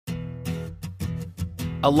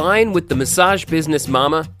Align with the Massage Business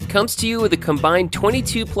Mama comes to you with a combined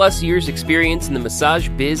 22 plus years experience in the massage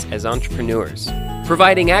biz as entrepreneurs,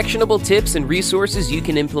 providing actionable tips and resources you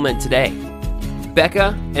can implement today.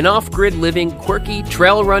 Becca, an off-grid living, quirky,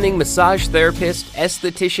 trail-running massage therapist,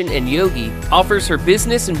 esthetician, and yogi, offers her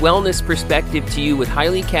business and wellness perspective to you with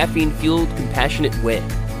highly caffeine-fueled, compassionate wit.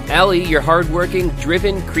 Allie, your hardworking,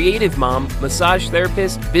 driven, creative mom, massage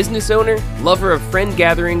therapist, business owner, lover of friend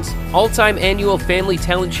gatherings, all-time annual family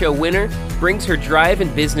talent show winner, brings her drive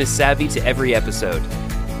and business savvy to every episode.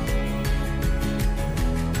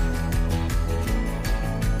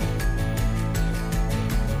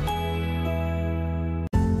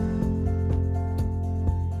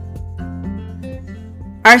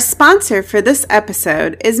 Our sponsor for this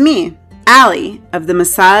episode is me, Allie of the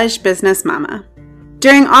Massage Business Mama.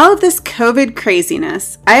 During all of this COVID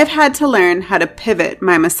craziness, I have had to learn how to pivot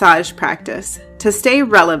my massage practice to stay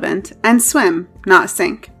relevant and swim, not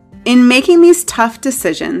sink. In making these tough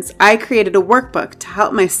decisions, I created a workbook to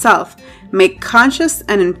help myself make conscious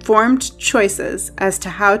and informed choices as to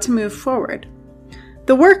how to move forward.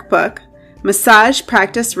 The workbook, Massage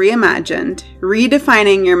Practice Reimagined,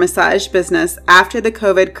 Redefining Your Massage Business After the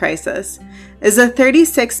COVID Crisis, is a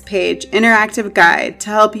 36-page interactive guide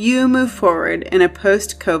to help you move forward in a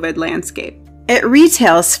post-COVID landscape. It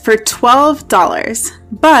retails for $12,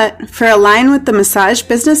 but for Align with the Massage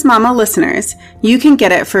Business Mama listeners, you can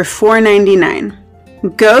get it for $4.99.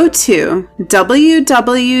 Go to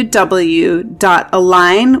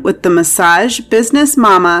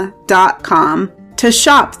www.alignwiththemassagebusinessmama.com to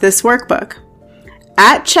shop this workbook.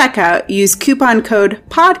 At checkout, use coupon code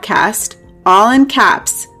PODCAST, all in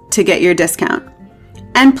caps, to get your discount.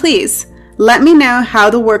 And please, let me know how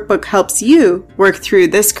the workbook helps you work through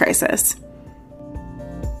this crisis.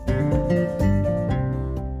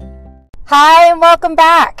 Hi, and welcome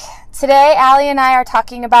back. Today, Allie and I are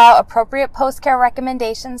talking about appropriate post-care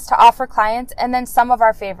recommendations to offer clients and then some of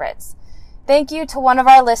our favorites. Thank you to one of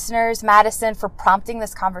our listeners, Madison, for prompting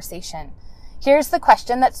this conversation. Here's the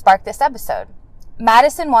question that sparked this episode.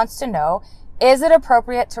 Madison wants to know, is it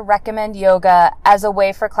appropriate to recommend yoga as a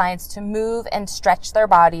way for clients to move and stretch their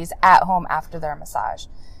bodies at home after their massage?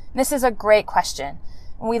 This is a great question.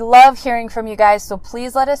 And we love hearing from you guys, so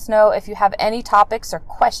please let us know if you have any topics or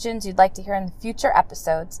questions you'd like to hear in future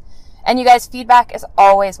episodes. And you guys' feedback is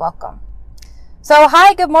always welcome. So,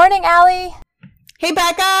 hi, good morning, Allie. Hey,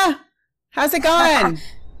 Becca. How's it going?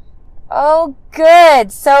 Oh,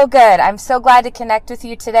 good. So good. I'm so glad to connect with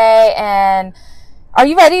you today. And are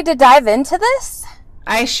you ready to dive into this?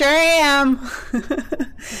 I sure am.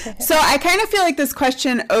 So I kind of feel like this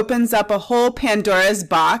question opens up a whole Pandora's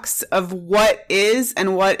box of what is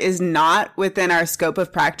and what is not within our scope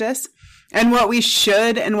of practice, and what we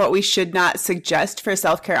should and what we should not suggest for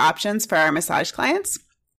self-care options for our massage clients.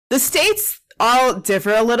 The states all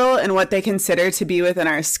differ a little in what they consider to be within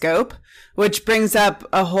our scope, which brings up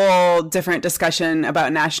a whole different discussion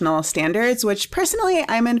about national standards, which personally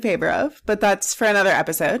I'm in favor of, but that's for another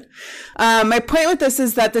episode. My point with this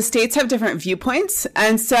is that the states have different viewpoints,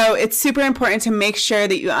 and so it's super important to make sure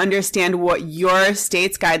that you understand what your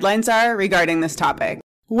state's guidelines are regarding this topic.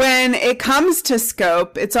 When it comes to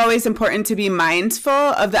scope, it's always important to be mindful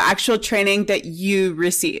of the actual training that you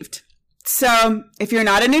received. So if you're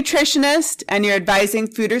not a nutritionist and you're advising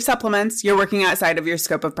food or supplements, you're working outside of your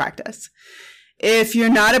scope of practice. If you're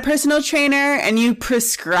not a personal trainer and you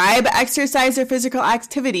prescribe exercise or physical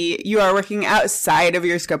activity, you are working outside of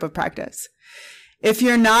your scope of practice. If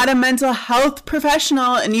you're not a mental health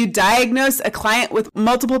professional and you diagnose a client with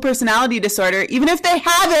multiple personality disorder, even if they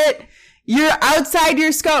have it, you're outside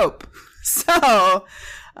your scope. So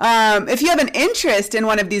if you have an interest in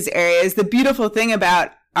one of these areas, the beautiful thing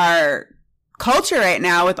about our culture right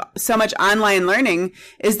now with so much online learning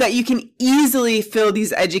is that you can easily fill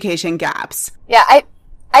these education gaps. Yeah,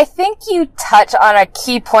 I think you touch on a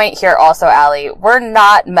key point here also, Allie. We're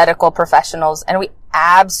not medical professionals, and we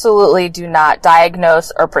absolutely do not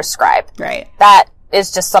diagnose or prescribe. Right. That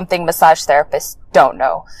is just something massage therapists don't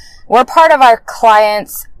know. We're part of our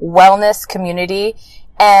clients' wellness community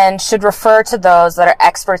and should refer to those that are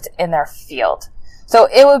experts in their field. So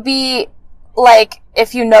it would be like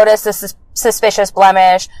if you notice this suspicious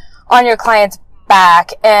blemish on your client's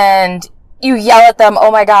back and you yell at them,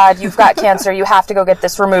 oh my God, you've got cancer, you have to go get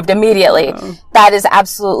this removed immediately. That is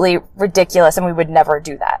absolutely ridiculous, and we would never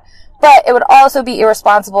do that. But it would also be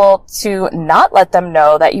irresponsible to not let them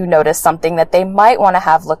know that you noticed something that they might want to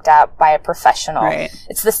have looked at by a professional. Right.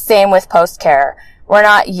 It's the same with post-care. We're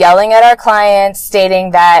not yelling at our clients,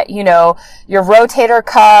 stating that, you know, your rotator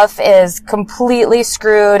cuff is completely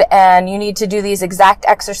screwed and you need to do these exact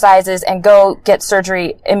exercises and go get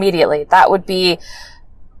surgery immediately. That would be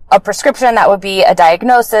a prescription, that would be a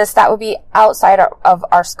diagnosis, that would be outside of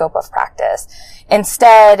our scope of practice.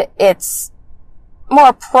 Instead, it's more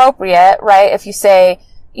appropriate, right? If you say,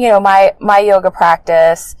 you know, my yoga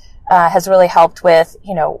practice has really helped with,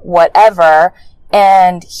 you know, whatever,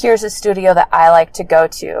 and here's a studio that I like to go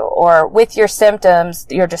to, or with your symptoms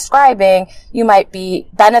you're describing, you might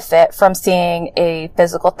benefit from seeing a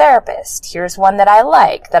physical therapist. Here's one that I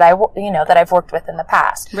like, that I've worked with in the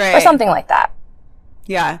past, right, or something like that.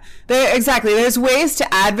 Yeah, exactly. There's ways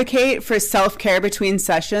to advocate for self-care between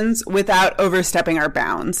sessions without overstepping our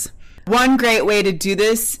bounds. One great way to do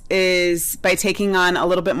this is by taking on a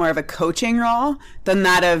little bit more of a coaching role than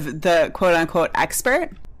that of the quote-unquote expert.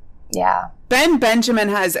 Yeah. Ben Benjamin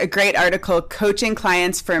has a great article, Coaching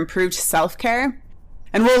Clients for Improved Self-Care,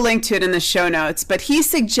 and we'll link to it in the show notes. But he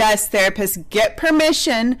suggests therapists get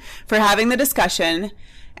permission for having the discussion,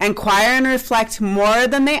 inquire and reflect more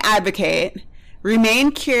than they advocate,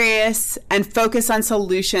 remain curious, and focus on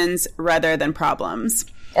solutions rather than problems.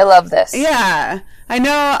 I love this. Yeah. I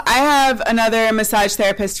know I have another massage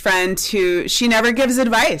therapist friend who she never gives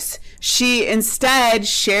advice. She instead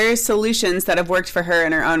shares solutions that have worked for her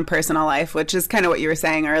in her own personal life, which is kind of what you were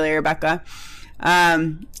saying earlier, Becca.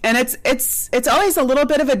 And it's always a little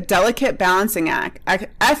bit of a delicate balancing act.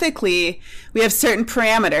 Ethically, we have certain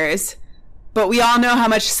parameters, but we all know how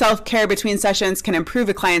much self-care between sessions can improve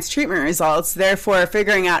a client's treatment results. Therefore,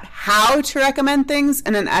 figuring out how to recommend things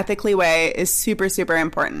in an ethically way is super, super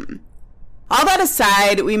important. All that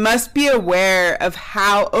aside, we must be aware of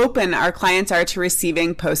how open our clients are to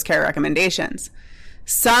receiving post-care recommendations.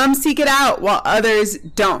 Some seek it out while others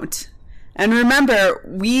don't. And remember,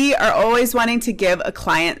 we are always wanting to give a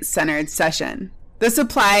client-centered session. This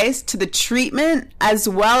applies to the treatment as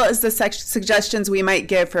well as the suggestions we might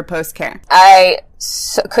give for post-care. I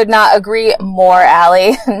could not agree more,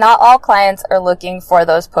 Allie. Not all clients are looking for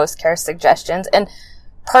those post-care suggestions. And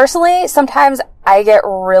personally, sometimes I get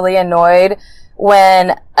really annoyed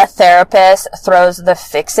when a therapist throws the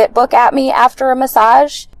fix-it book at me after a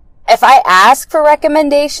massage. If I ask for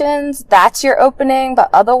recommendations, that's your opening, but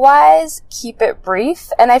otherwise, keep it brief.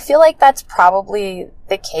 And I feel like that's probably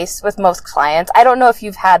the case with most clients. I don't know if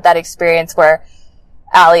you've had that experience where,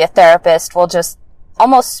 Allie, a therapist will just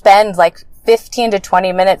almost spend like 15 to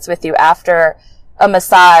 20 minutes with you after a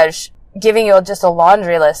massage, giving you just a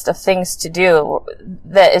laundry list of things to do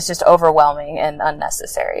that is just overwhelming and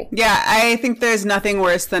unnecessary. Yeah, I think there's nothing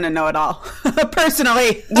worse than a know-it-all,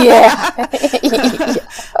 personally. Yeah.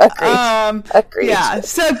 Agreed. Agreed. Yeah.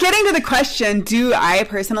 So getting to the question, do I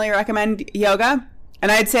personally recommend yoga?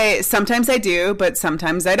 And I'd say sometimes I do, but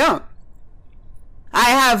sometimes I don't. I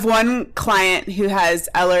have one client who has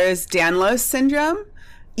Ehlers-Danlos syndrome,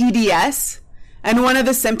 EDS, and one of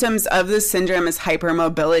the symptoms of this syndrome is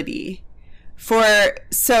hypermobility. For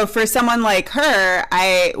someone like her,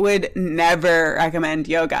 I would never recommend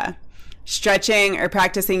yoga. Stretching or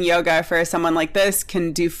practicing yoga for someone like this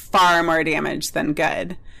can do far more damage than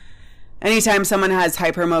good. Anytime someone has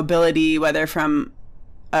hypermobility, whether from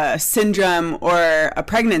a syndrome or a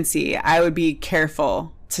pregnancy, I would be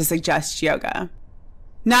careful to suggest yoga.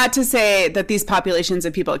 Not to say that these populations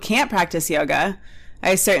of people can't practice yoga.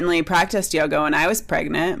 I certainly practiced yoga when I was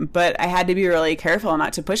pregnant, but I had to be really careful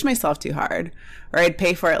not to push myself too hard, or I'd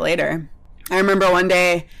pay for it later. I remember one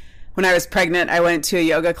day when I was pregnant, I went to a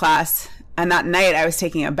yoga class, and that night I was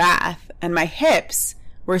taking a bath, and my hips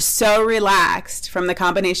were so relaxed from the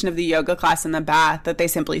combination of the yoga class and the bath that they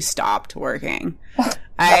simply stopped working.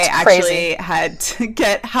 I actually had to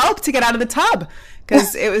get help to get out of the tub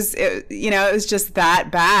because it was just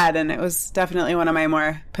that bad, and it was definitely one of my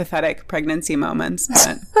more pathetic pregnancy moments.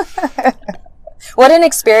 But what an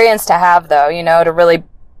experience to have, though, to really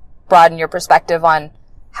broaden your perspective on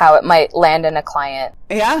how it might land in a client.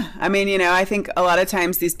 Yeah. I mean, I think a lot of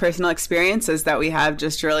times these personal experiences that we have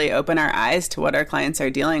just really open our eyes to what our clients are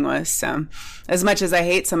dealing with. So as much as I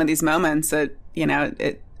hate some of these moments,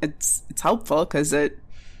 it's helpful because it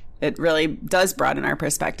really does broaden our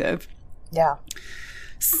perspective. Yeah.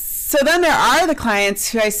 So then there are the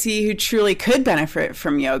clients who I see who truly could benefit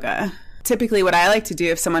from yoga. Typically what I like to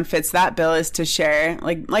do if someone fits that bill is to share,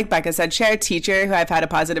 like Becca said, share a teacher who I've had a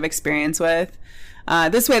positive experience with.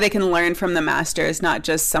 This way they can learn from the masters, not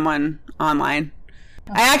just someone online.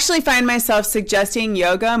 I actually find myself suggesting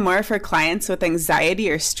yoga more for clients with anxiety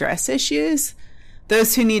or stress issues,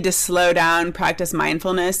 those who need to slow down, practice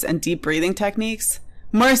mindfulness and deep breathing techniques,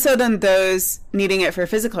 more so than those needing it for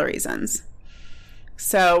physical reasons.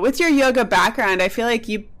 So with your yoga background, I feel like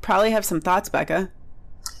you probably have some thoughts, Becca.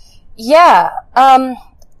 Yeah.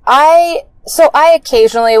 I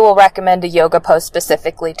occasionally will recommend a yoga pose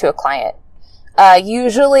specifically to a client.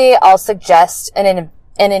 Usually I'll suggest an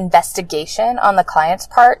investigation on the client's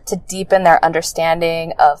part to deepen their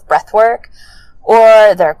understanding of breath work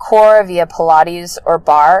or their core via Pilates or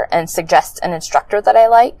barre, and suggest an instructor that I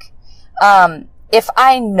like. If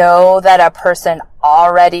I know that a person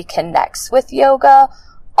already connects with yoga,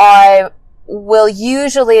 I will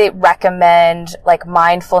usually recommend like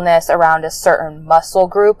mindfulness around a certain muscle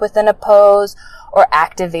group within a pose, or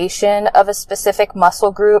activation of a specific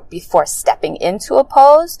muscle group before stepping into a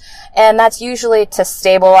pose. And that's usually to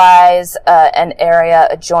stabilize an area,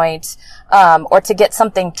 a joint, or to get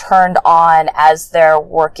something turned on as they're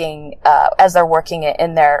working it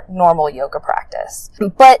in their normal yoga practice.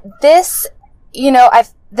 But this,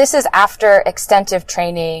 this is after extensive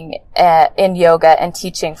training in yoga and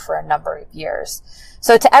teaching for a number of years.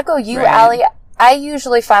 So to echo you, right, Allie, I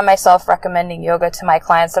usually find myself recommending yoga to my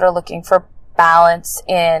clients that are looking for balance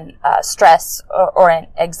in stress or in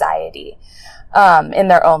anxiety in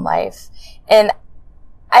their own life. And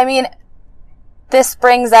I mean, this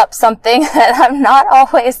brings up something that I'm not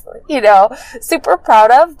always, super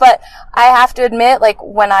proud of, but I have to admit, like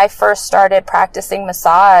when I first started practicing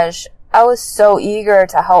massage, I was so eager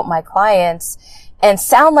to help my clients and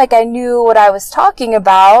sound like I knew what I was talking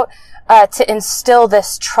about, to instill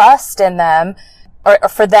this trust in them, or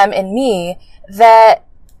for them in me, that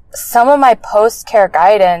some of my post-care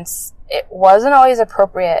guidance, it wasn't always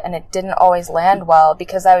appropriate and it didn't always land well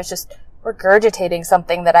because I was just regurgitating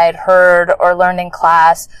something that I had heard or learned in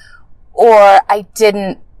class, or I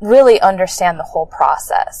didn't really understand the whole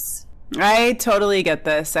process. I totally get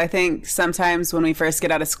this. I think sometimes when we first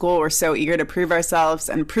get out of school, we're so eager to prove ourselves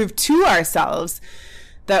and prove to ourselves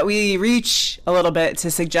that we reach a little bit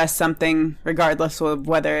to suggest something regardless of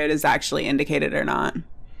whether it is actually indicated or not.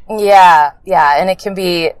 Yeah. And it can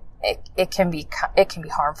be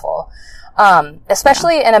harmful.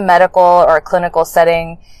 Especially in a medical or a clinical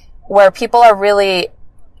setting where people are really,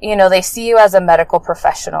 they see you as a medical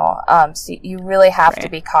professional. So you really have to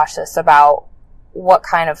be cautious about what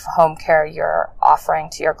kind of home care you're offering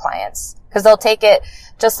to your clients. Cause they'll take it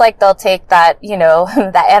just like they'll take that,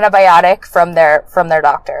 that antibiotic from their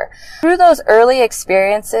doctor. Through those early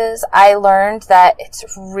experiences, I learned that it's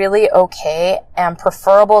really okay and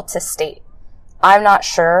preferable to state, I'm not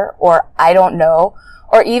sure, or I don't know,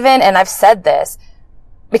 or even, and I've said this,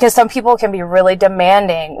 because some people can be really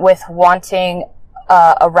demanding with wanting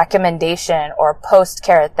a recommendation or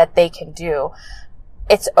post-care that they can do.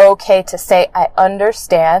 It's okay to say, I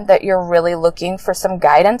understand that you're really looking for some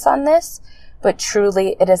guidance on this, but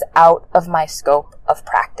truly it is out of my scope of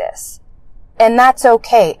practice. And that's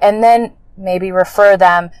okay. And then maybe refer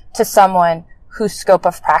them to someone whose scope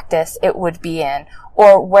of practice it would be in,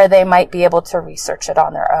 or where they might be able to research it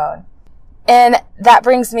on their own. And that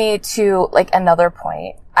brings me to like another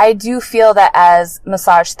point. I do feel that as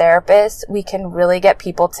massage therapists, we can really get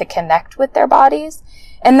people to connect with their bodies.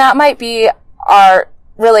 And that might be our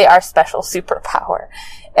special superpower.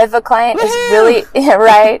 If a client is really,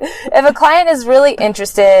 if a client is really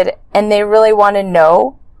interested and they really want to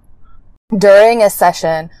know during a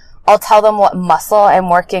session, I'll tell them what muscle I'm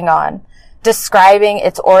working on, describing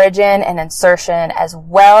its origin and insertion as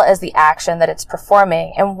well as the action that it's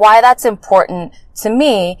performing, and why that's important to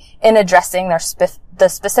me in addressing the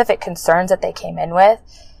specific concerns that they came in with.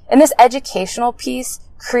 And this educational piece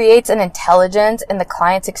creates an intelligence in the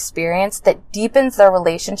client's experience that deepens their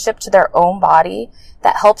relationship to their own body,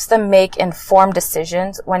 that helps them make informed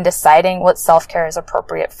decisions when deciding what self-care is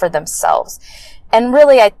appropriate for themselves. And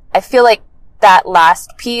really, I feel like that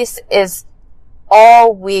last piece is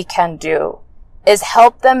all we can do, is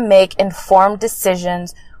help them make informed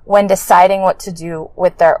decisions when deciding what to do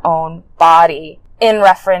with their own body in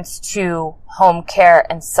reference to home care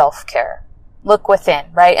and self-care. Look within,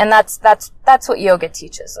 right? And that's what yoga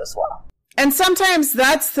teaches as well. And sometimes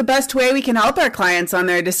that's the best way we can help our clients on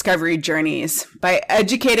their discovery journeys. By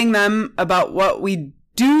educating them about what we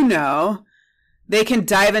do know, they can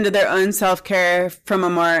dive into their own self-care from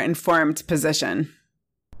a more informed position.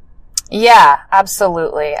 Yeah,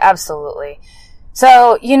 absolutely. Absolutely.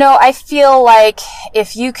 So, I feel like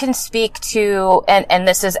if you can speak to, and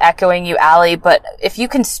this is echoing you, Allie, but if you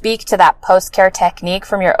can speak to that post-care technique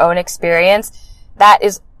from your own experience, that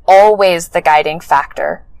is always the guiding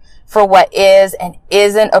factor for what is and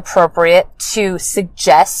isn't appropriate to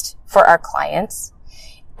suggest for our clients.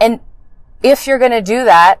 And if you're going to do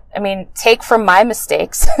that, take from my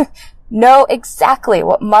mistakes, know exactly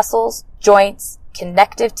what muscles, joints,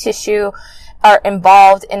 connective tissue, are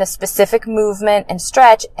involved in a specific movement and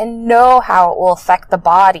stretch and know how it will affect the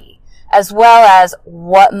body, as well as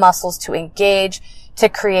what muscles to engage to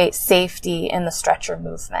create safety in the stretcher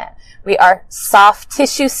movement. We are soft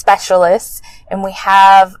tissue specialists, and we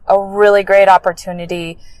have a really great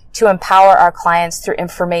opportunity to empower our clients through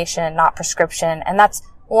information, not prescription. And that's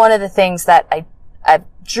one of the things that I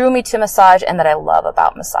drew me to massage and that I love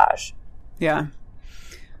about massage. Yeah.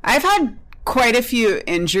 I've had quite a few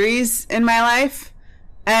injuries in my life,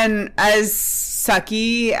 and as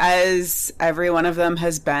sucky as every one of them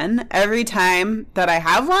has been, every time that I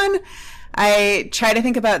have one, I try to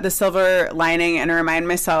think about the silver lining and remind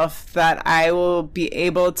myself that I will be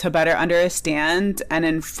able to better understand and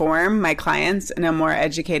inform my clients in a more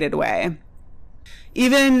educated way.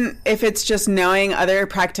 Even if it's just knowing other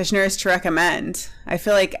practitioners to recommend. I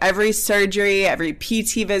feel like every surgery, every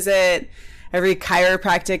PT visit, every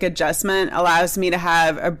chiropractic adjustment allows me to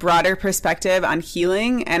have a broader perspective on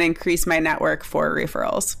healing and increase my network for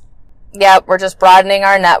referrals. Yep, we're just broadening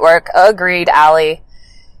our network. Agreed, Allie.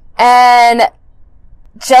 And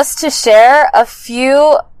just to share a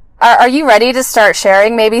few, are you ready to start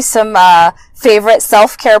sharing maybe some favorite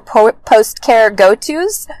self-care, post-care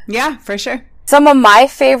go-tos? Yeah, for sure. Some of my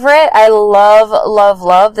favorite, I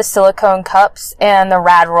love the silicone cups and the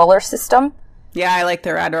Rad Roller system. Yeah, I like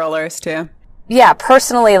the Rad Rollers too. Yeah,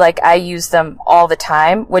 personally, I use them all the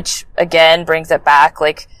time, which again brings it back.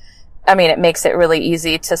 It makes it really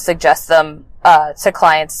easy to suggest them to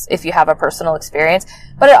clients if you have a personal experience.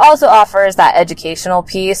 But it also offers that educational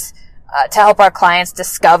piece to help our clients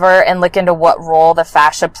discover and look into what role the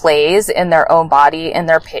fascia plays in their own body and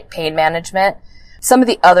their pain management. Some of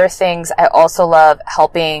the other things I also love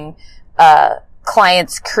helping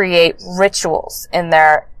clients create rituals in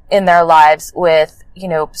their lives with,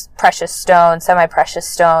 precious stones, semi-precious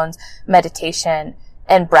stones, meditation,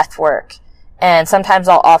 and breath work. And sometimes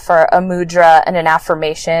I'll offer a mudra and an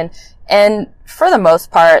affirmation. And for the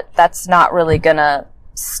most part, that's not really gonna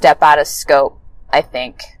step out of scope, I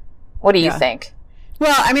think. What do you think?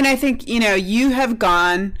 Well, I think, you have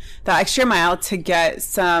gone the extra mile to get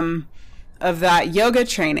some of that yoga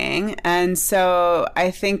training. And so I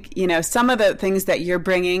think, some of the things that you're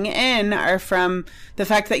bringing in are from the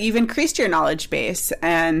fact that you've increased your knowledge base.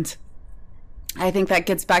 And I think that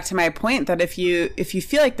gets back to my point that if you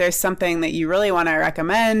feel like there's something that you really want to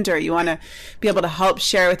recommend or you want to be able to help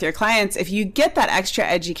share with your clients, if you get that extra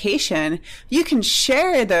education, you can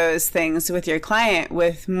share those things with your client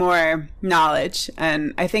with more knowledge.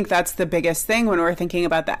 And I think that's the biggest thing when we're thinking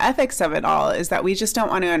about the ethics of it all, is that we just don't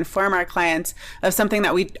want to inform our clients of something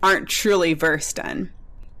that we aren't truly versed in.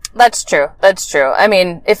 That's true.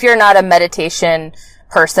 If you're not a meditation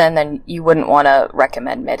person, then you wouldn't want to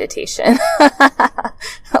recommend meditation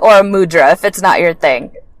or a mudra if it's not your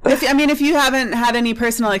thing. If you haven't had any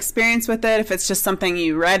personal experience with it, if it's just something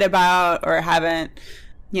you read about or haven't,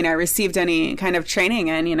 received any kind of training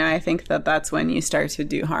in, I think that that's when you start to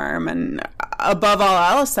do harm. And above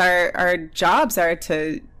all else, our jobs are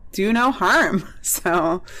to do no harm.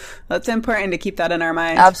 So that's important to keep that in our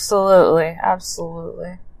mind. Absolutely.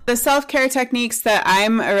 The self-care techniques that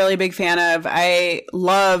I'm a really big fan of, I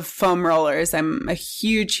love foam rollers. I'm a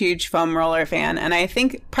huge foam roller fan. And I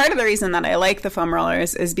think part of the reason that I like the foam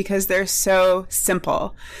rollers is because they're so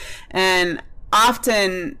simple. And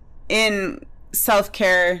often in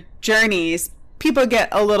self-care journeys, people get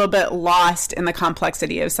a little bit lost in the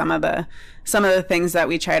complexity of some of the things that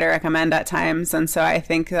we try to recommend at times. And so I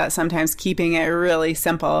think that sometimes keeping it really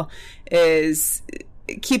simple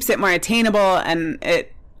keeps it more attainable, and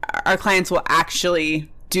our clients will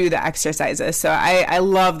actually do the exercises. So I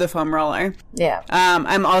love the foam roller. Yeah.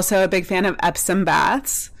 I'm also a big fan of Epsom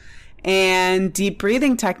baths and deep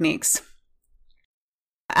breathing techniques.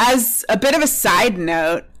 As a bit of a side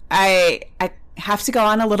note, I have to go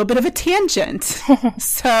on a little bit of a tangent.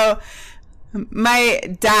 So my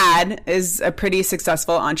dad is a pretty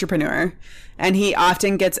successful entrepreneur, and he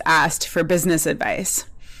often gets asked for business advice.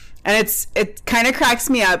 And it kind of cracks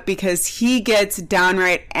me up because he gets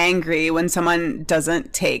downright angry when someone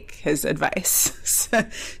doesn't take his advice.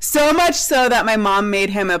 So much so that my mom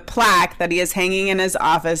made him a plaque that he is hanging in his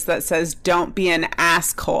office that says, "Don't be an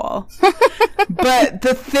asshole." But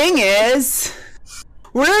the thing is,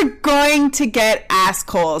 we're going to get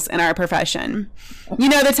assholes in our profession.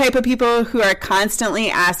 The type of people who are constantly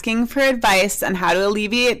asking for advice on how to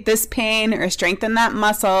alleviate this pain or strengthen that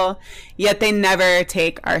muscle, yet they never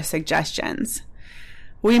take our suggestions.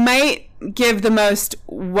 We might give the most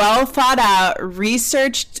well thought out,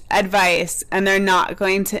 researched advice, and they're not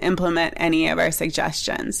going to implement any of our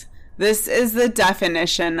suggestions. This is the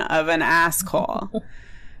definition of an asshole.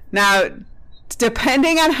 Now,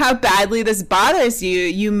 depending on how badly this bothers you,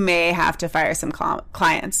 you may have to fire some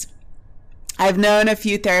clients. I've known a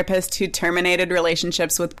few therapists who terminated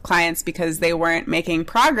relationships with clients because they weren't making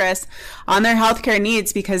progress on their healthcare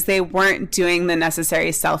needs because they weren't doing the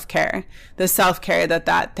necessary self-care, the self-care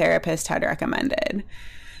that therapist had recommended.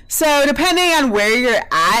 So depending on where you're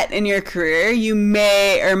at in your career, you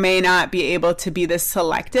may or may not be able to be this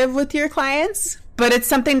selective with your clients, but it's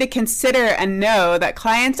something to consider and know that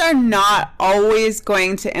clients are not always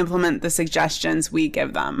going to implement the suggestions we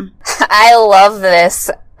give them. I love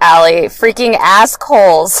this, Allie. Freaking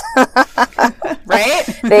assholes. Right?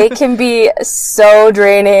 They can be so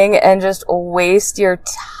draining and just waste your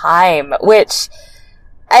time, which,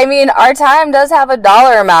 I mean, our time does have a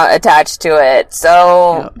dollar amount attached to it.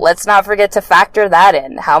 So let's not forget to factor that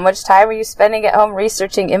in. How much time are you spending at home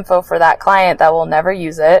researching info for that client that will never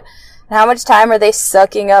use it? And how much time are they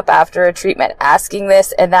sucking up after a treatment, asking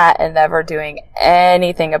this and that and never doing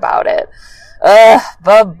anything about it?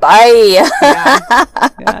 Bye-bye.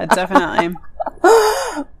 Yeah, definitely.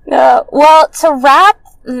 Well, to wrap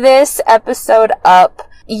this episode up,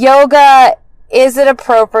 yoga, is it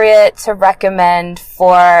appropriate to recommend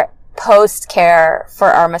for post-care for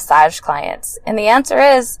our massage clients? And the answer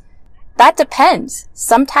is, that depends.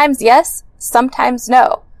 Sometimes yes, sometimes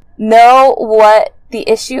no. Know what the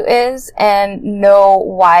issue is and know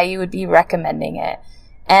why you would be recommending it.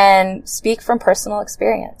 And speak from personal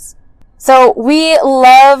experience. So we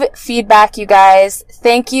love feedback, you guys.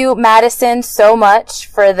 Thank you, Madison, so much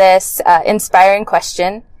for this inspiring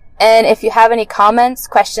question. And if you have any comments,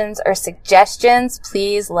 questions, or suggestions,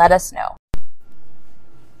 please let us know.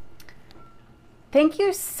 Thank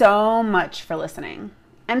you so much for listening.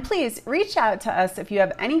 And please reach out to us if you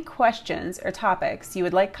have any questions or topics you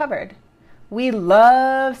would like covered. We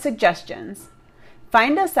love suggestions.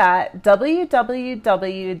 Find us at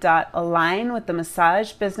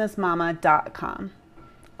www.alignwiththemassagebusinessmama.com.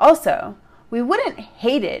 Also, we wouldn't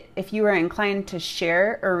hate it if you were inclined to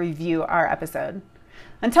share or review our episode.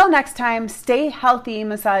 Until next time, stay healthy,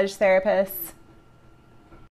 massage therapists.